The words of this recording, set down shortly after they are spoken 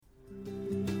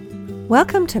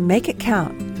Welcome to Make It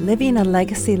Count, Living a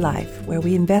Legacy Life, where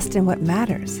we invest in what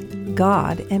matters,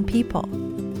 God and people.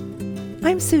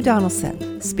 I'm Sue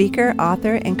Donaldson, speaker,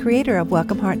 author, and creator of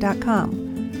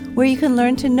WelcomeHeart.com, where you can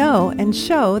learn to know and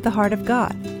show the heart of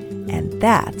God. And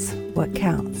that's what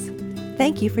counts.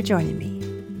 Thank you for joining me.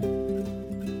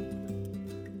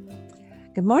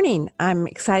 Good morning. I'm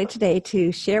excited today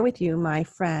to share with you my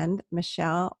friend,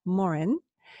 Michelle Morin.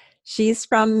 She's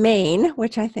from Maine,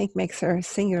 which I think makes her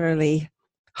singularly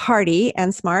hearty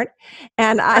and smart.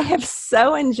 And I have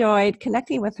so enjoyed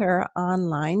connecting with her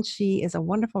online. She is a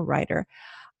wonderful writer.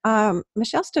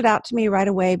 Michelle stood out to me right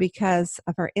away because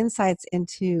of her insights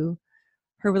into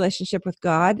her relationship with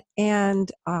God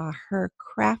and her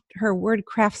word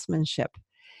craftsmanship.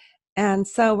 And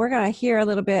so we're going to hear a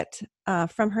little bit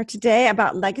from her today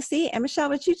about legacy. And Michelle,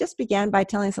 would you just begin by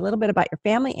telling us a little bit about your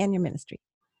family and your ministry?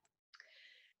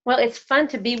 Well, it's fun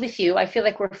to be with you. I feel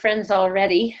like we're friends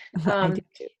already. I do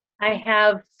too. I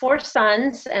have 4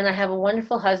 sons, and I have a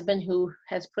wonderful husband who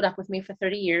has put up with me for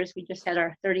 30 years. We just had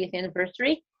our 30th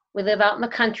anniversary. We live out in the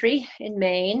country in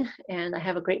Maine, and I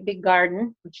have a great big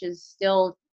garden, which is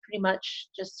still pretty much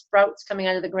just sprouts coming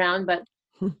out of the ground, but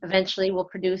eventually will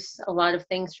produce a lot of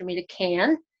things for me to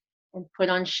can and put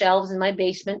on shelves in my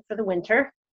basement for the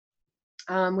winter.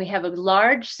 We have a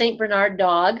large St. Bernard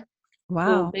dog.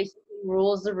 Wow. Who basically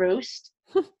rules the roost.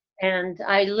 And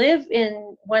I live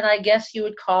in what I guess you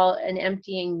would call an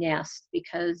emptying nest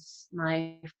because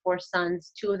my 4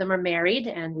 sons, 2 of them are married,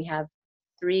 and we have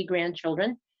 3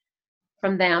 grandchildren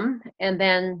from them. And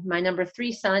then my number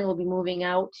 3 son will be moving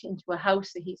out into a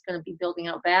house that he's going to be building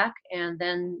out back. And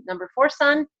then number 4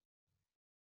 son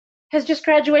has just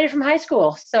graduated from high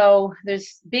school. So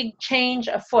there's big change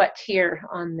afoot here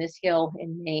on this hill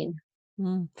in Maine.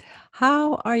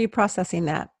 How are you processing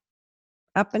that?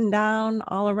 Up and down,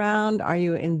 all around? Are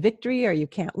you in victory? Or you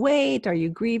can't wait? Are you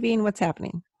grieving? What's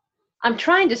happening? I'm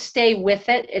trying to stay with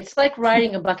it. It's like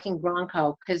riding a bucking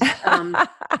bronco because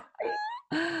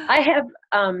I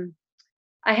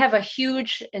have a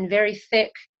huge and very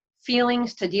thick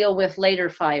feelings to deal with later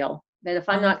file that if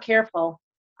I'm not careful,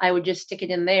 I would just stick it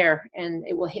in there and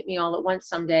it will hit me all at once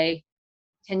someday,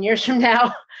 10 years from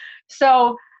now.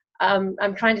 So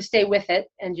I'm trying to stay with it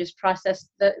and just process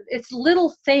it's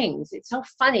little things. It's so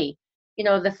funny. You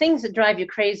know, the things that drive you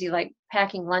crazy, like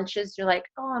packing lunches, you're like,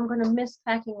 oh, I'm going to miss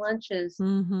packing lunches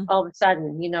all of a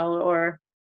sudden, you know, or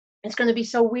it's going to be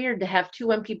so weird to have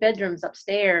 2 empty bedrooms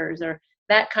upstairs or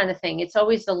that kind of thing. It's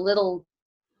always the little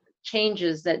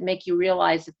changes that make you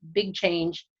realize that the big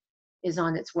change is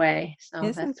on its way. So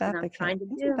Isn't that's what that I'm trying to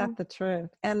do. Isn't that the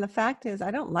truth? And the fact is, I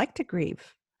don't like to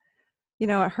grieve. You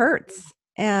know, it hurts.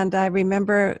 And I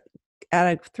remember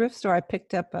at a thrift store, I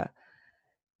picked up a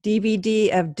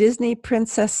DVD of Disney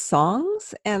princess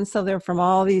songs. And so they're from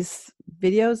all these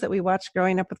videos that we watched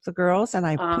growing up with the girls. And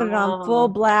I put it on full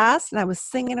blast and I was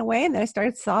singing away and then I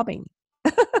started sobbing.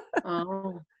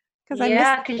 Oh, Because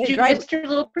yeah, because you missed your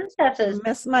little princesses.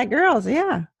 Miss my girls,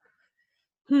 yeah.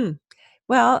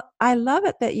 Well, I love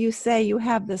it that you say you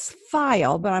have this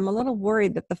file, but I'm a little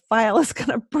worried that the file is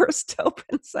going to burst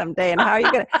open someday. And how are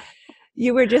you going to?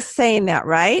 You were just saying that,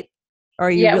 right? Or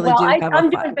you really do have I'm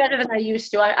a file? doing better than I used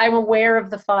to. I'm aware of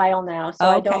the file now, so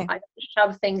I don't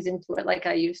shove things into it like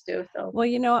I used to. So well,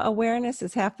 you know, awareness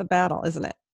is half the battle, isn't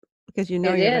it? Because you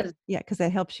know because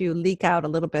it helps you leak out a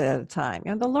little bit at a time.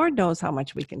 And the Lord knows how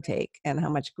much we can take and how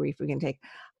much grief we can take.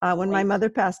 When my mother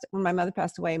passed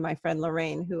away, my friend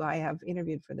Lorraine, who I have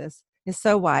interviewed for this, is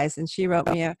so wise, and she wrote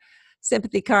me a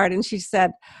sympathy card, and she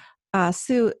said,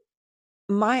 "Sue,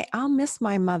 I'll miss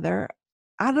my mother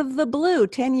out of the blue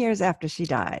 10 years after she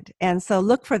died, and so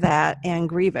look for that and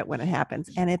grieve it when it happens."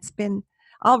 And it's been.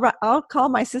 I'll call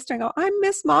my sister and go, "I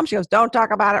miss Mom." She goes, "Don't talk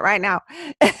about it right now."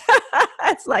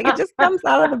 It's like it just comes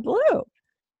out of the blue.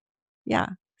 Yeah.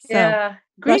 So yeah,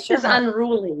 grief is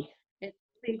unruly.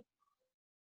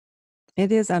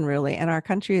 It is unruly, and our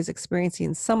country is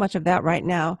experiencing so much of that right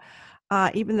now.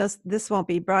 Even though this won't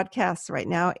be broadcast right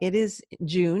now, it is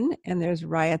June, and there's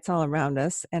riots all around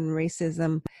us, and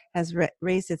racism has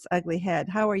raised its ugly head.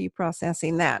 How are you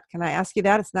processing that? Can I ask you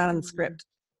that? It's not on the script.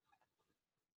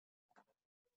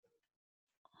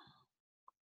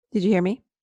 Did you hear me?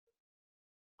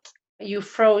 You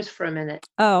froze for a minute.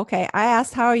 Oh, okay. I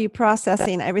asked, how are you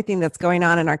processing everything that's going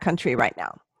on in our country right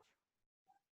now?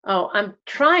 Oh, I'm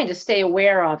trying to stay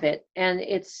aware of it. And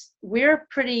we're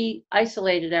pretty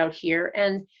isolated out here.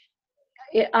 And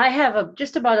I have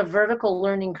just about a vertical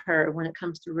learning curve when it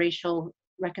comes to racial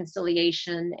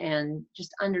reconciliation and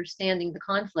just understanding the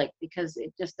conflict because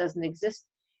it just doesn't exist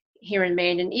here in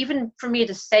Maine. And even for me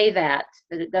to say that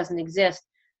it doesn't exist,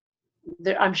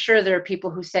 I'm sure there are people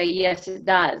who say, yes, it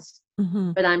does.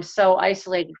 Mm-hmm. But I'm so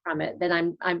isolated from it that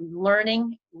I'm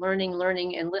learning,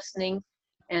 and listening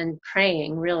and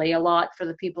praying really a lot for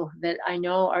the people that I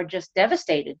know are just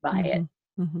devastated by it.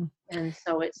 Mm-hmm. Mm-hmm. And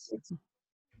so it's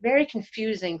very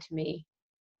confusing to me.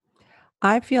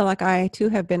 I feel like I too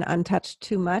have been untouched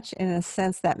too much in a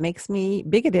sense that makes me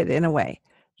bigoted in a way,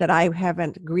 that I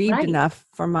haven't grieved Right. enough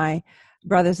for my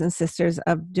brothers and sisters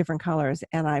of different colors.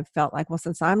 And I've felt like, well,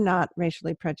 since I'm not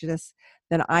racially prejudiced,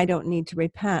 then I don't need to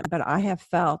repent. But I have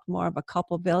felt more of a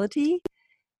culpability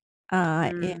uh,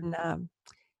 Mm. in um,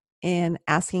 in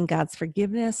asking God's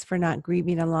forgiveness for not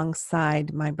grieving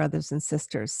alongside my brothers and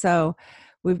sisters. So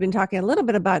we've been talking a little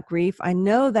bit about grief. I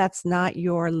know that's not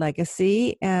your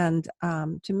legacy. And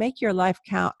to make your life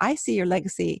count, I see your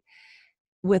legacy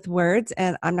with words.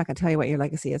 And I'm not going to tell you what your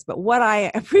legacy is, but what I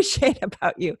appreciate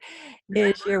about you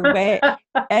is your way.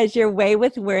 As your way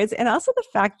with words, and also the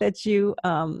fact that you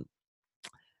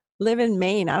live in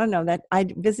Maine. I don't know that I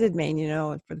visited Maine,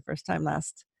 for the first time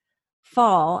last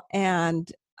fall, and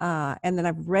then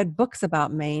I've read books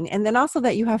about Maine, and then also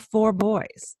that you have 4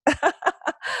 boys.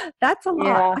 That's a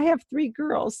lot. Yeah. I have 3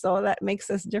 girls, so that makes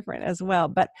us different as well.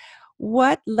 But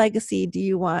what legacy do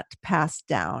you want passed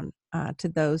down to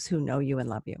those who know you and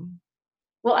love you?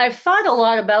 Well, I've thought a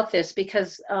lot about this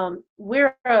because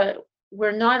we're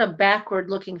not a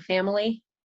backward-looking family,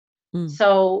 Mm,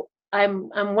 so I'm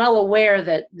well aware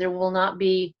that there will not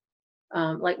be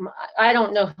like I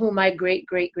don't know who my great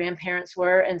great grandparents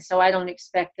were, and so I don't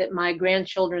expect that my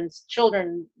grandchildren's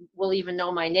children will even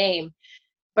know my name.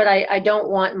 But I don't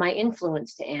want my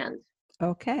influence to end.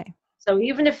 okay. So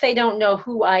even if they don't know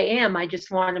who I am, I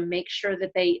just want to make sure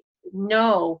that they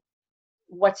know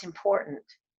what's important.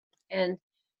 And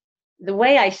the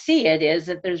way I see it is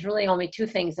that there's really only 2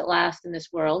 things that last in this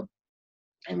world,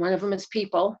 and one of them is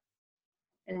people,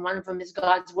 and one of them is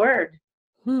God's word.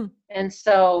 Hmm. And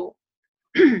so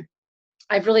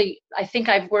I think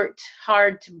I've worked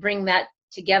hard to bring that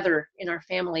together in our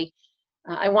family.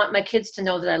 I want my kids to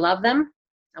know that I love them.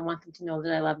 I want them to know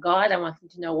that I love God. I want them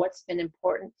to know what's been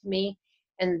important to me.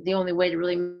 And the only way to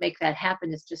really make that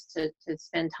happen is just to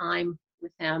spend time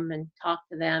with them and talk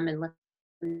to them and let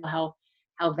them know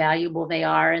how valuable they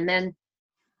are. And then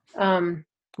um,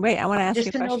 Wait, I want to ask you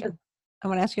just a to know that, question. I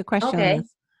want to ask you a question on okay,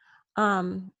 this.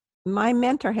 Um, my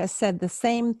mentor has said the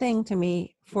same thing to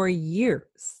me for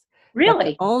years, that the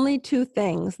really, only 2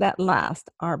 things that last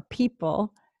are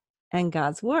people and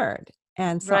God's word.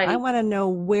 And so I right. want to know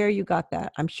where you got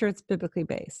that. I'm sure it's biblically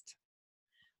based.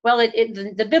 Well,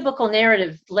 the biblical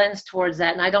narrative lends towards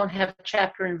that, and I don't have a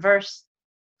chapter and verse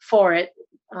for it,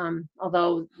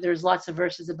 although there's lots of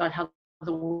verses about how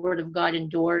the word of God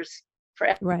endures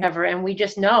Right. forever, and we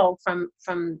just know from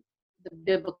the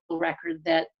biblical record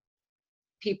that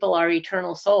people are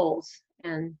eternal souls,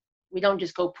 and we don't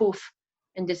just go poof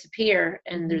and disappear.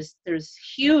 And Hmm. there's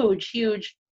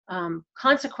huge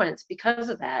consequence because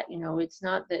of that. It's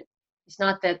not that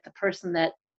the person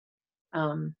that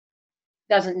um,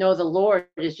 doesn't know the Lord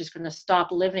is just going to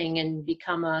stop living and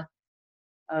become a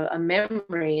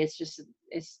memory. It's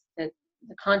that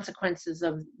the consequences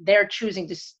of their choosing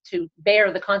to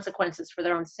bear the consequences for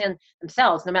their own sin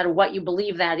themselves, no matter what you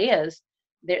believe that is,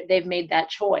 they've made that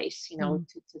choice, Mm.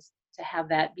 to have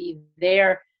that be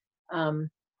their um,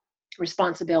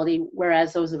 responsibility,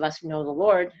 whereas those of us who know the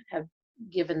Lord have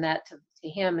given that to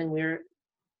Him, and we're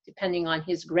depending on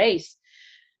His grace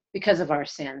because of our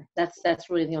sin. That's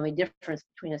really the only difference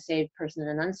between a saved person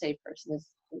and an unsaved person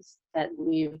is that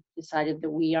we've decided that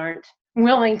we aren't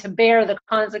willing to bear the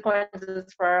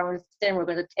consequences for our own sin. We're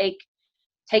going to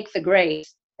take the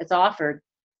grace that's offered.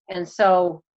 And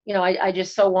so, I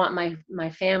just so want my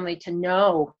family to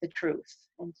know the truth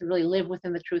and to really live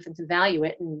within the truth and to value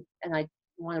it. And I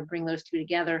want to bring those 2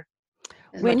 together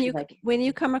as When much you as I can. when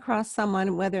you come across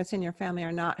someone, whether it's in your family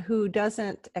or not, who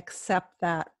doesn't accept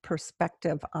that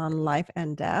perspective on life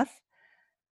and death,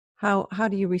 how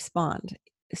do you respond?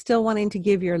 Still wanting to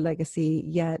give your legacy,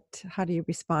 yet how do you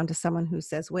respond to someone who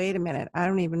says, "Wait a minute, I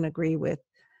don't even agree with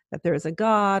that there is a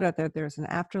God or that there's an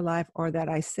afterlife or that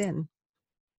I sin?"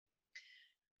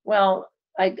 Well,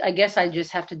 I guess I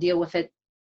just have to deal with it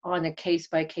on a case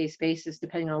by case basis,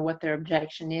 depending on what their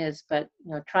objection is. But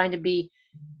trying to be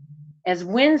as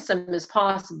winsome as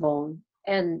possible,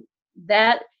 and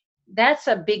that that's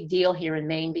a big deal here in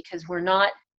Maine because we're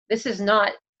not. This is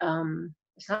not.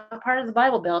 It's not part of the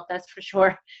Bible Belt, that's for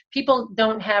sure. People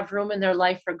don't have room in their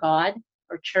life for God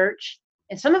or church,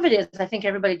 and some of it is I think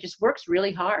everybody just works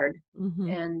really hard, Hmm.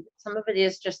 and some of it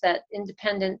is just that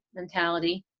independent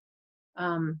mentality.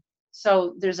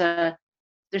 So there's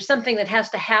something that has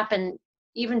to happen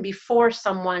even before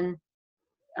someone,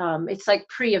 it's like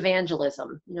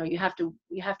pre-evangelism. You have to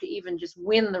even just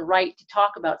win the right to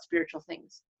talk about spiritual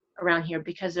things around here,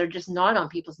 because they're just not on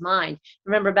people's mind.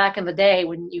 Remember back in the day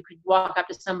when you could walk up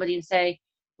to somebody and say,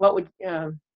 what would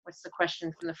what's the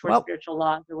question from the fourth spiritual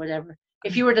laws or whatever?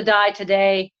 If you were to die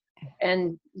today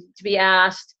and to be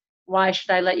asked, why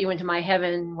should I let you into my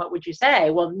heaven? What would you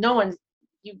say? Well,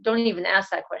 you don't even ask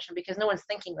that question, because no one's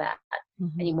thinking that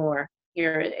anymore.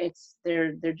 Here,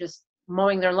 they're just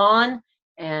mowing their lawn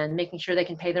and making sure they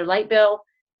can pay their light bill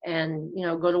and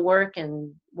go to work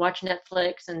and watch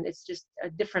Netflix, and it's just a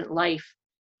different life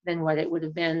than what it would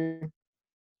have been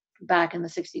back in the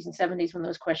 60s and 70s when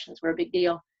those questions were a big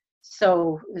deal.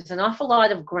 So there's an awful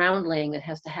lot of ground laying that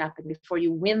has to happen before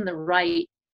you win the right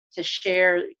to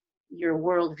share your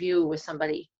worldview with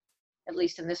somebody, at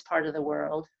least in this part of the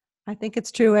world. I think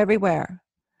it's true everywhere.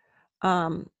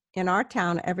 In our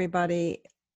town, everybody,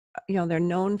 they're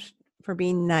known for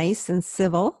being nice and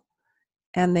civil,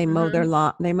 and they mow their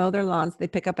lawn. They mow their lawns. They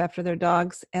pick up after their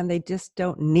dogs, and they just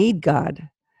don't need God.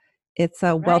 It's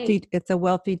a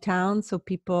wealthy town, so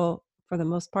people, for the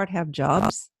most part, have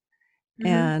jobs,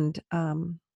 and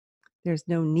there's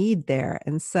no need there.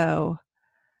 And so,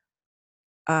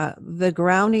 the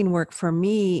grounding work for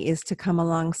me is to come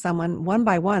along someone one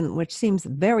by one, which seems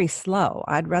very slow.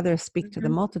 I'd rather speak to the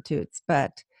multitudes,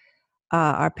 but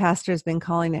our pastor has been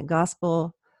calling it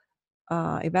gospel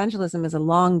evangelism is a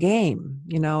long game.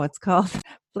 It's called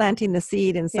planting the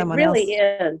seed in someone else. It really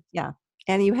is. Yeah.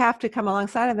 And you have to come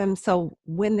alongside of them. So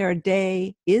when their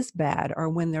day is bad or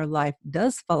when their life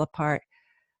does fall apart,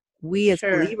 we as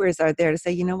believers are there to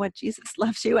say, you know what, Jesus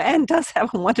loves you and does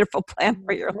have a wonderful plan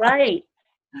for your life.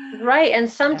 Right. And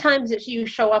sometimes you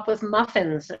show up with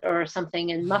muffins or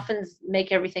something, and muffins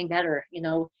make everything better.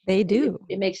 They do.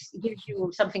 It gives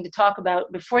you something to talk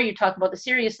about. Before you talk about the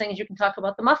serious things, you can talk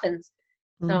about the muffins.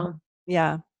 So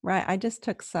yeah, right. I just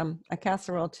took a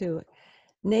casserole to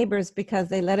neighbors because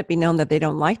they let it be known that they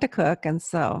don't like to cook, and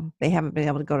so they haven't been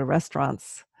able to go to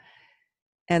restaurants.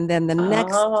 And then the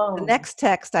next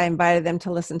text, I invited them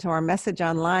to listen to our message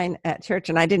online at church,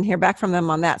 and I didn't hear back from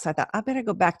them on that. So I thought, I better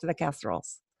go back to the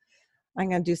casseroles. I'm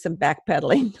going to do some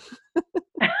backpedaling.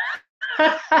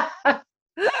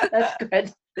 That's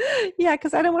good. Yeah,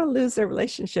 because I don't want to lose their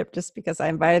relationship just because I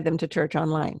invited them to church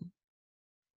online.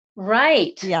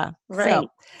 Right. Yeah. Right.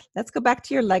 So let's go back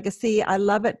to your legacy. I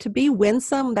love it. To be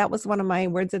winsome. That was one of my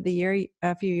words of the year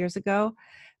a few years ago.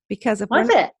 Because if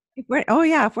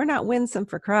we're not winsome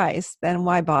for Christ, then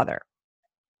why bother?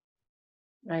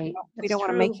 Right. We don't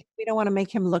want to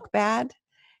make him look bad.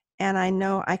 And I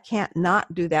know I can't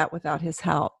not do that without his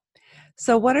help.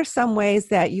 So what are some ways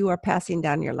that you are passing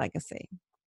down your legacy?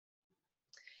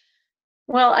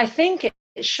 Well, I think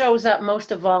it shows up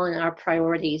most of all in our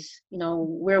priorities,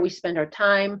 where we spend our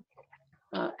time,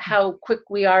 how quick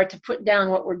we are to put down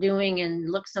what we're doing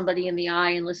and look somebody in the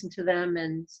eye and listen to them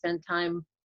and spend time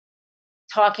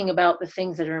talking about the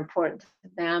things that are important to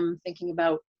them, thinking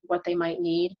about what they might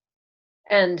need.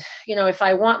 And, if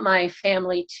I want my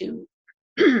family to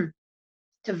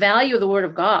to value the Word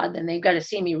of God, then they've got to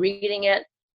see me reading it.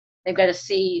 They've got to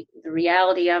see the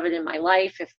reality of it in my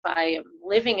life. If I am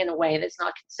living in a way that's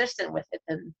not consistent with it,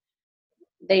 then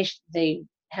they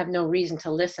have no reason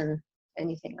to listen to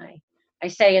anything I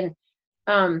say. And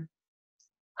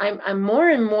I'm more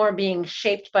and more being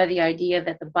shaped by the idea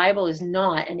that the Bible is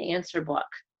not an answer book.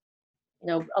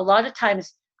 A lot of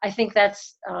times I think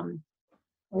that's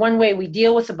one way we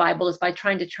deal with the Bible is by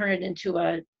trying to turn it into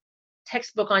a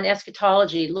textbook on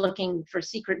eschatology, looking for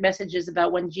secret messages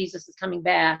about when Jesus is coming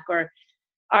back, or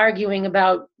arguing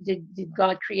about did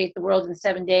God create the world in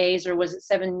 7 days, or was it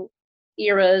 7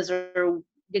 eras, or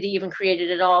did he even create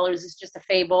it at all, or is this just a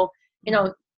fable?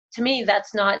 To me,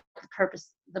 that's not the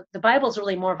purpose. The Bible is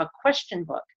really more of a question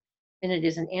book than it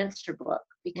is an answer book.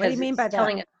 Because what do you mean by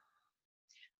that?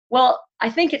 Well, I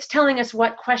think it's telling us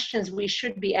what questions we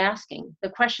should be asking, the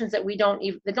questions that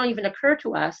that don't even occur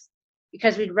to us,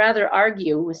 because we'd rather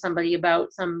argue with somebody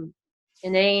about some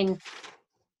inane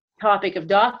topic of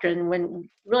doctrine, when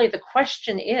really the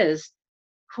question is,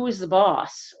 who's the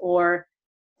boss, or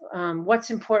what's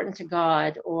important to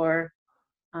God, or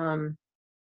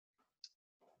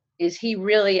is he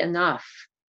really enough?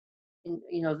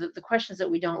 The questions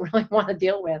that we don't really want to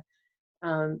deal with.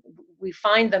 We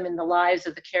find them in the lives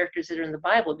of the characters that are in the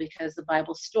Bible, because the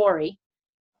Bible's story,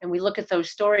 and we look at those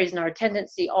stories, and our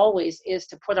tendency always is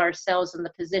to put ourselves in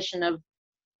the position of,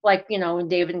 like, in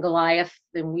David and Goliath,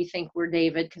 then we think we're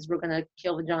David because we're going to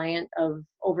kill the giant of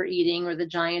overeating, or the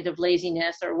giant of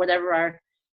laziness, or whatever our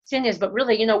sin is. But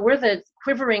really, we're the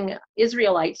quivering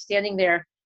Israelites standing there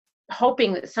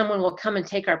hoping that someone will come and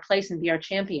take our place and be our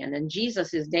champion. And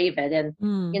Jesus is David. And,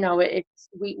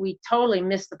 we totally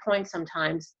miss the point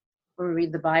sometimes when we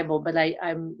read the Bible. But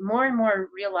I'm more and more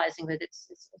realizing that it's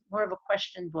more of a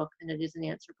question book than it is an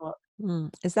answer book.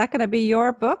 Is that going to be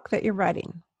your book that you're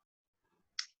writing?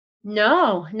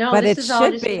 No, but it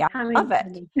should be. I love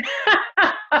it.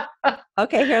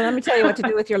 Okay, here, let me tell you what to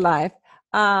do with your life.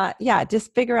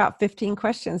 Just figure out 15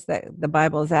 questions that the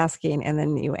Bible is asking, and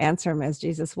then you answer them as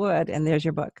Jesus would, and there's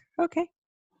your book. Okay.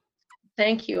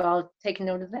 Thank you. I'll take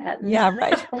note of that. Yeah,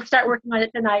 right. We'll start working on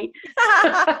it tonight.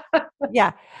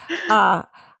 Yeah.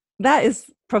 That is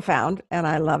profound, and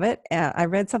I love it. And I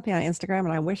read something on Instagram,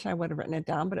 and I wish I would have written it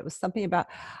down, but it was something about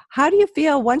how do you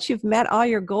feel once you've met all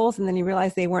your goals and then you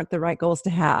realize they weren't the right goals to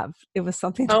have? It was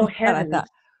something that I thought,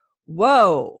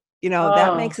 whoa,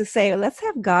 that makes us say, let's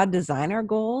have God design our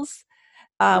goals.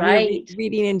 Right. We were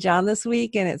reading in John this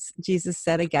week, and it's Jesus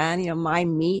said again, my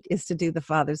meat is to do the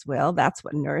Father's will. That's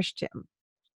what nourished him.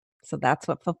 So that's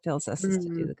what fulfills us, is to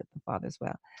do the Father's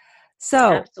will.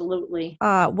 So absolutely.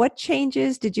 What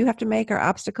changes did you have to make, or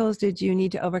obstacles did you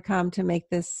need to overcome to make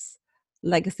this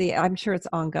legacy? I'm sure it's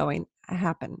ongoing,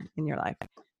 happen in your life.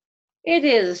 It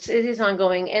is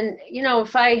ongoing. And,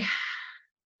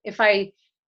 if I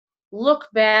look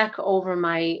back over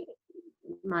my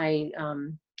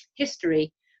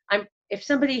history, if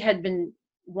somebody had been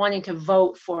wanting to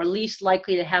vote for least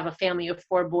likely to have a family of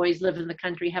 4 boys, live in the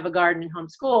country, have a garden, and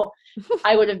homeschool,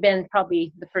 I would have been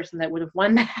probably the person that would have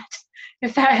won that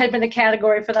if that had been a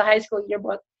category for the high school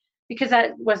yearbook, because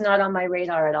that was not on my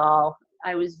radar at all.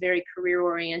 I was very career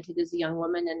oriented as a young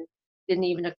woman, and didn't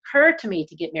even occur to me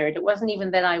to get married. It wasn't even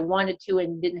that I wanted to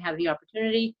and didn't have the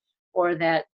opportunity, or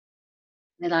that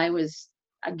I was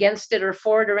against it or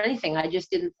for it or anything. I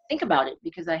just didn't think about it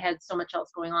because I had so much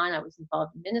else going on. I was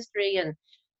involved in ministry and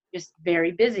just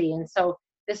very busy. And so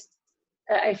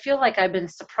I feel like I've been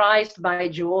surprised by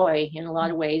joy in a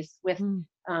lot of ways with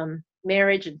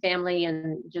marriage and family,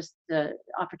 and just the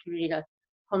opportunity to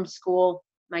homeschool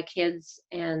my kids.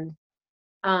 And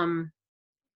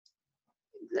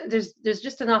there's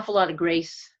just an awful lot of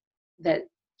grace that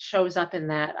shows up in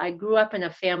that. I grew up in a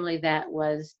family that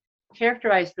was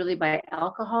characterized really by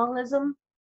alcoholism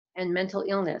and mental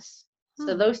illness.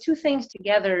 So those two things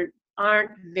together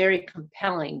aren't very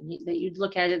compelling, that you'd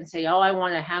look at it and say, oh, I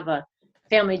want to have a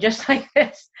family just like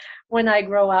this when I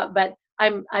grow up. But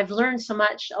I've learned so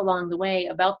much along the way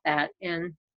about that,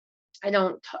 and I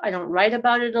don't write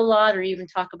about it a lot or even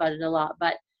talk about it a lot.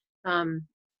 But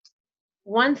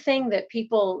one thing that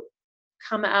people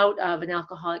come out of an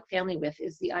alcoholic family with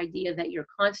is the idea that you're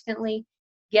constantly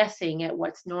guessing at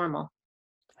what's normal.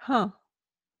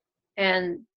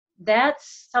 And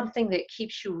that's something that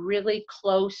keeps you really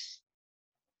close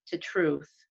to truth.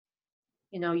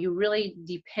 You really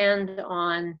depend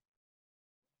on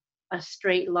a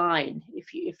straight line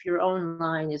if your own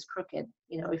line is crooked.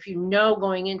 If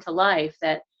going into life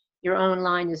that your own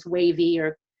line is wavy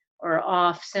or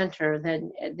off center,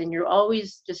 then you're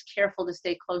always just careful to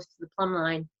stay close to the plumb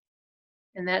line.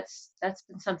 And that's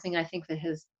been something I think that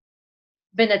has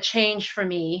been a change for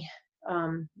me,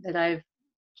 that I've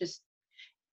just,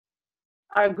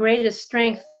 our greatest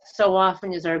strength so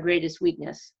often is our greatest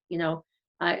weakness.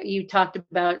 You talked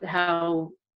about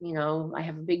how, I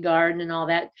have a big garden and all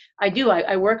that. I do.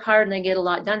 I work hard and I get a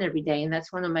lot done every day, and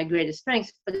that's one of my greatest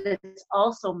strengths, but it's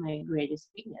also my greatest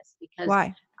weakness, because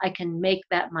Why? I can make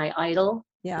that my idol.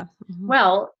 Yeah.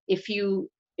 Well, if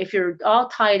you're all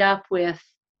tied up with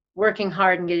working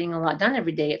hard and getting a lot done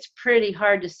every day, it's pretty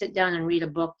hard to sit down and read a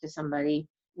book to somebody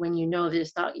when you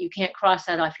can't cross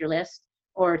that off your list,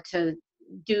 or to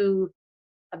do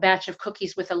a batch of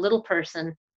cookies with a little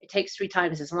person. It takes 3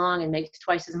 times as long and makes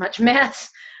twice as much mess.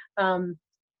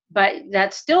 But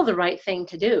that's still the right thing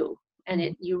to do.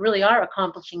 And you really are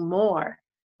accomplishing more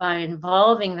by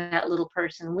involving that little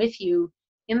person with you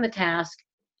in the task.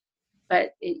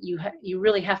 But you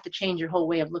really have to change your whole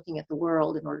way of looking at the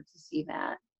world in order to see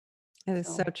that. It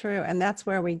is so true. And that's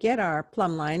where we get our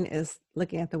plumb line, is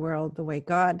looking at the world the way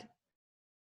God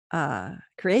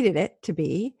created it to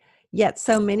be. Yet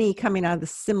so many coming out of the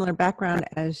similar background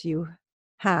as you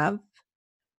have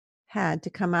had to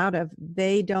come out of,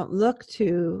 they don't look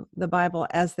to the Bible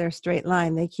as their straight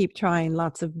line. They keep trying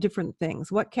lots of different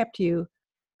things. What kept you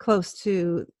close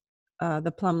to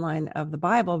the plumb line of the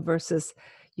Bible versus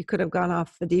you could have gone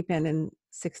off the deep end in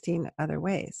 16 other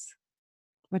ways?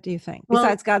 What do you think,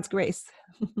 besides God's grace?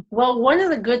 Well, one of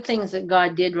the good things that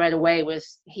God did right away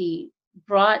was he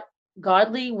brought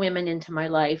godly women into my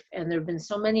life, and there have been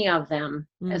so many of them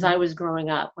as I was growing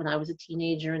up. When I was a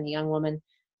teenager and a young woman,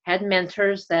 had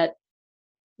mentors that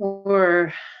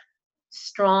were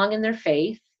strong in their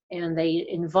faith, and they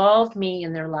involved me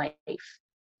in their life.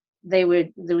 There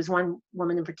was one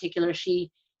woman in particular,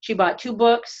 she bought 2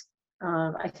 books.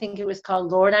 I think it was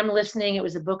called Lord, I'm Listening. It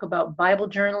was a book about Bible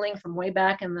journaling from way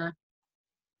back in the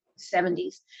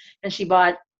 70s. And she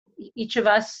bought each of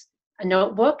us a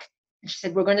notebook. And she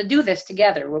said, we're going to do this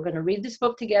together. We're going to read this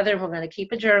book together. And we're going to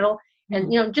keep a journal.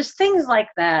 And, just things like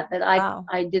that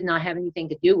I did not have anything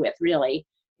to do with, really.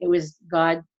 It was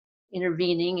God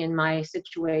intervening in my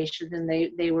situation. And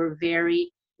they were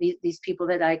very, these people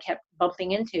that I kept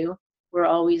bumping into were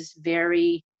always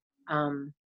very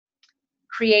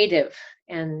creative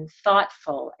and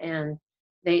thoughtful. And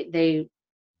they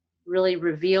really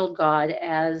revealed God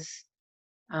as,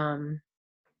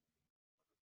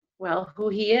 who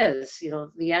he is.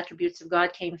 The attributes of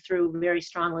God came through very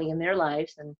strongly in their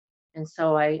lives. And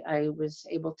so I was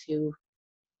able to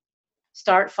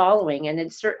start following,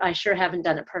 and I sure haven't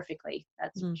done it perfectly.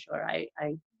 That's for sure. I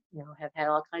have had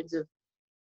all kinds of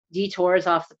detours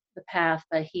off the path,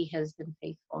 but he has been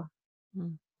faithful.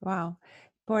 Wow.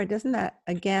 Boy, doesn't that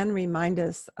again remind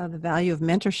us of the value of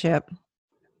mentorship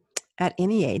at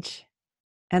any age?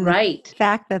 And right. The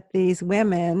fact that these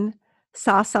women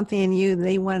saw something in you,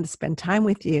 they wanted to spend time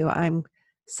with you. I'm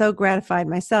so gratified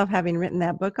myself, having written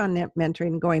that book on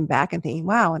mentoring, going back and thinking,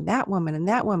 wow, and that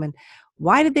woman,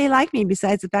 why did they like me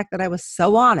besides the fact that I was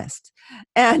so honest?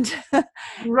 And,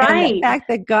 right. And the fact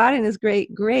that God in his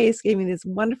great grace gave me these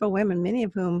wonderful women, many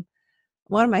of whom,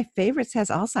 one of my favorites has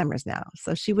Alzheimer's now.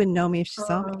 So she wouldn't know me if she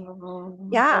saw me.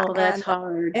 Yeah. Oh, that's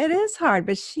hard. It is hard,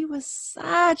 but she was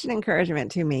such an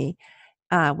encouragement to me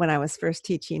when I was first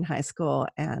teaching high school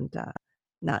and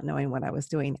not knowing what I was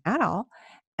doing at all.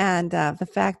 And the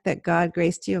fact that God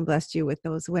graced you and blessed you with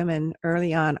those women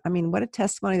early on. I mean, what a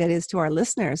testimony that is to our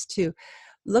listeners to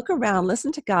look around,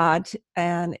 listen to God,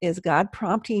 and is God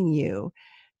prompting you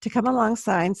to come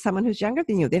alongside someone who's younger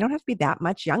than you? They don't have to be that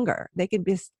much younger. They could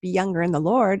be younger in the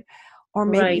Lord, or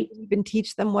maybe even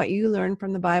teach them what you learned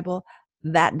from the Bible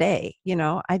that day.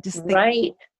 I just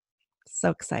think so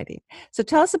exciting. So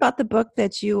tell us about the book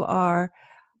that you are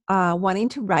wanting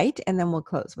to write, and then we'll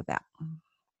close with that.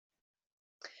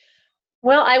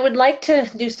 Well, I would like to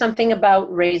do something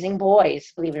about raising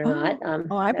boys, believe it or not.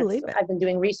 I believe it. I've been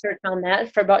doing research on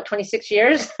that for about 26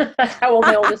 years. That's how old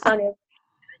my oldest son is.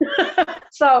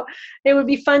 So it would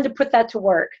be fun to put that to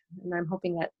work, and I'm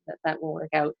hoping that will work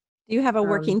out. Do you have a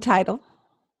working title?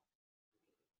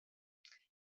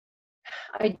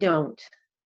 I don't.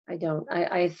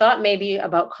 I thought maybe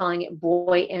about calling it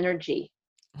Boy Energy,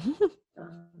 and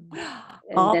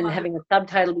then having a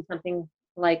subtitle be something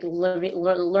like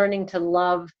learning to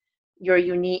love your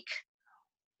uniquely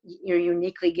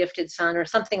gifted son, or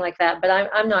something like that. But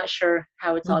I'm not sure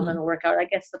how it's all going to work out. I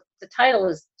guess the title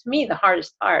is, to me, the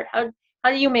hardest part. How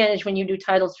do you manage when you do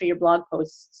titles for your blog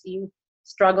posts? Do you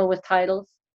struggle with titles?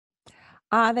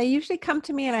 They usually come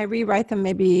to me and I rewrite them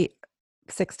maybe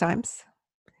 6 times.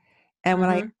 And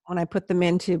when I put them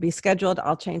in to be scheduled,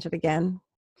 I'll change it again.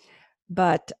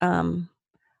 But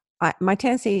my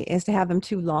tendency is to have them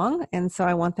too long, and so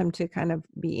I want them to kind of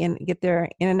get there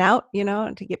in and out,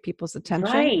 to get people's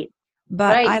attention. Right.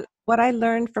 But what I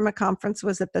learned from a conference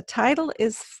was that the title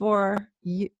is for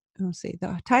you.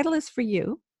 The title is for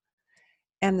you,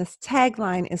 and this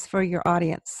tagline is for your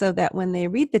audience, so that when they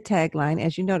read the tagline,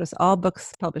 as you notice, all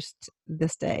books published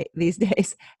these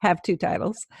days have 2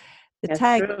 titles.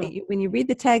 When you read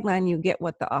the tagline, you get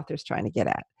what the author's trying to get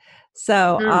at.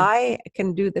 So I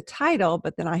can do the title,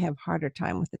 but then I have harder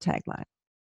time with the tagline.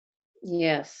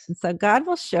 Yes. And so God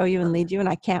will show you and lead you, and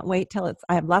I can't wait till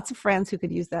I have lots of friends who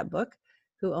could use that book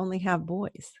who only have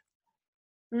boys.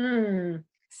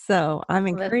 So I'm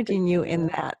encouraging you in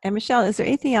that. And Michelle, is there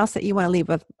anything else that you want to leave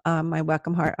with my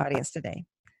Welcome Heart audience today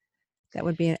that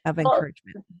would be of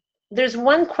encouragement? There's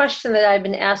one question that I've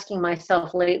been asking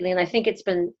myself lately, and I think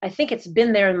it's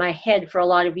been there in my head for a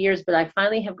lot of years, but I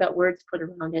finally have got words put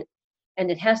around it. And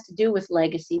it has to do with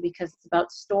legacy, because it's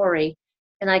about story.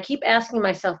 And I keep asking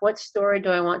myself, what story do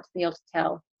I want to be able to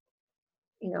tell,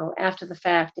 after the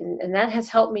fact? And that has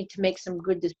helped me to make some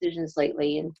good decisions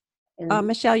lately. And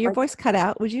Michelle, your voice cut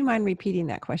out. Would you mind repeating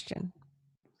that question?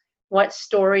 What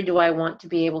story do I want to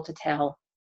be able to tell?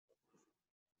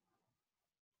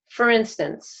 For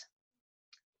instance,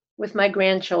 with my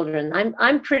grandchildren,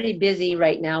 I'm pretty busy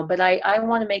right now, but I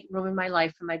want to make room in my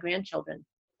life for my grandchildren.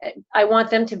 I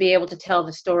want them to be able to tell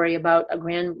the story about a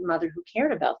grandmother who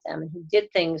cared about them and who did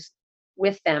things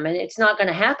with them. And it's not going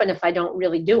to happen if I don't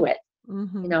really do it.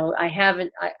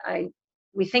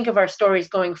 We think of our stories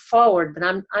going forward, but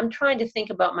I'm trying to think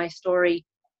about my story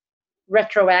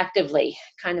retroactively,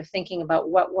 kind of thinking about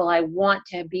what will I want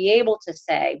to be able to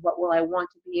say, what will I want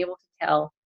to be able to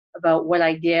tell about what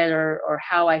I did or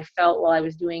how I felt while I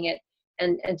was doing it,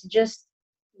 and to just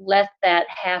let that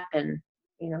happen,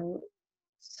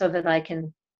 so that I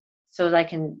can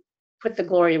put the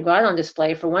glory of God on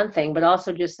display for one thing, but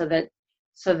also just so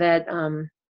that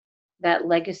that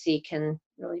legacy can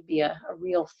really be a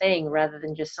real thing rather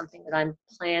than just something that I'm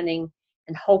planning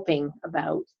and hoping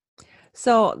about.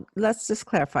 So let's just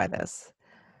clarify this.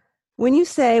 When you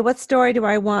say, what story do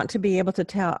I want to be able to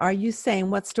tell? Are you saying,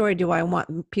 what story do I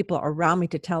want people around me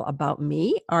to tell about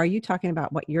me? Or are you talking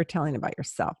about what you're telling about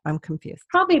yourself? I'm confused.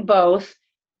 Probably both.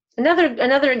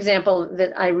 Another example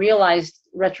that I realized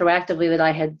retroactively that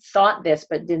I had thought this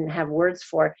but didn't have words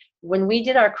for, when we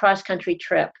did our cross-country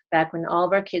trip back when all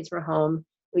of our kids were home,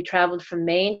 we traveled from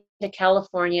Maine to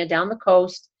California, down the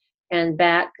coast, and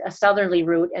back a southerly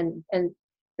route. And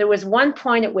there was one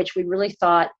point at which we really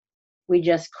thought we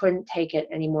just couldn't take it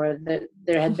anymore.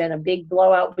 There had been a big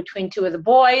blowout between two of the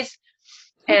boys,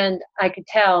 and I could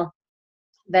tell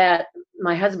that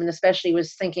my husband especially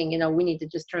was thinking, we need to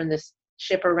just turn this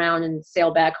ship around and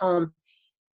sail back home.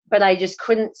 But I just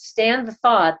couldn't stand the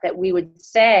thought that we would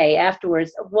say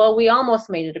afterwards, well, we almost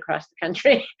made it across the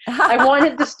country. I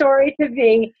wanted the story to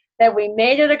be that we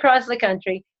made it across the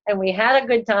country and we had a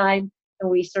good time and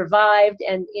we survived,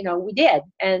 and we did.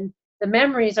 And the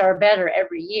memories are better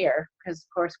every year because, of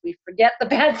course, we forget the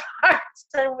bad parts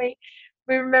and we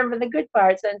remember the good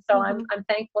parts. And so I'm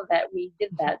thankful that we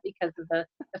did that because of the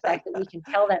fact that we can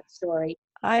tell that story.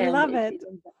 I love it. It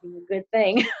ends up being a good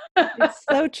thing. It's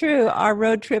so true. Our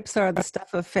road trips are the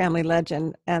stuff of family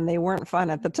legend, and they weren't fun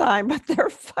at the time, but they're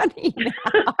funny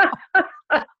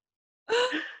now.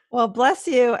 Well, bless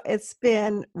you. It's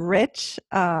been rich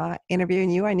interviewing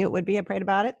you. I knew it would be. I prayed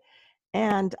about it.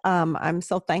 And I'm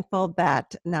so thankful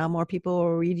that now more people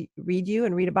will read you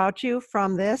and read about you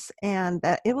from this, and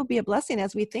that it will be a blessing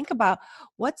as we think about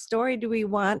what story do we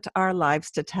want our lives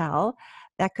to tell.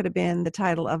 That could have been the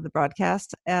title of the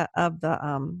broadcast, of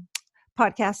the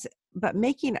podcast, but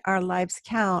making our lives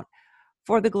count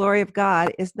for the glory of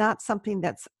God is not something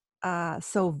that's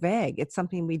so vague. It's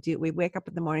something we do. We wake up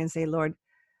in the morning and say, Lord,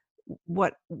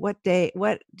 what do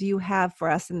you have for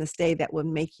us in this day that would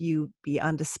make you be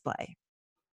on display?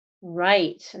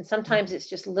 Right. And sometimes it's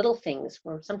just little things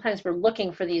where sometimes we're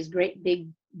looking for these great, big,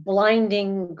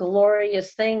 blinding,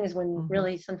 glorious things when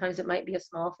really sometimes it might be a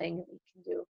small thing that we can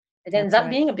do. It ends up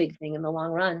being a big thing in the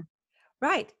long run.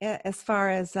 Right. As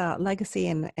far as legacy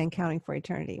and counting for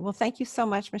eternity. Well, thank you so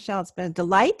much, Michelle. It's been a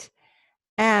delight.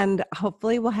 And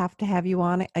hopefully we'll have to have you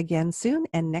on again soon.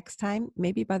 And next time,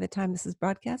 maybe by the time this is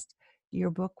broadcast, your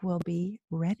book will be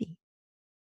ready.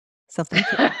 So thank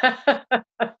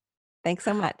you. Thanks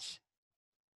so much.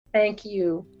 Thank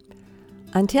you.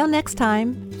 Until next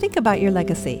time, think about your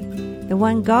legacy, the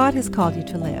one God has called you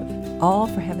to live, all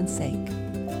for heaven's sake.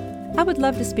 I would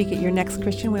love to speak at your next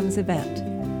Christian Women's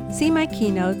event. See my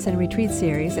keynotes and retreat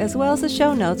series, as well as the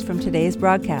show notes from today's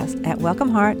broadcast at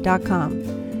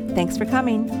welcomeheart.com. Thanks for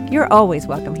coming. You're always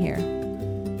welcome here.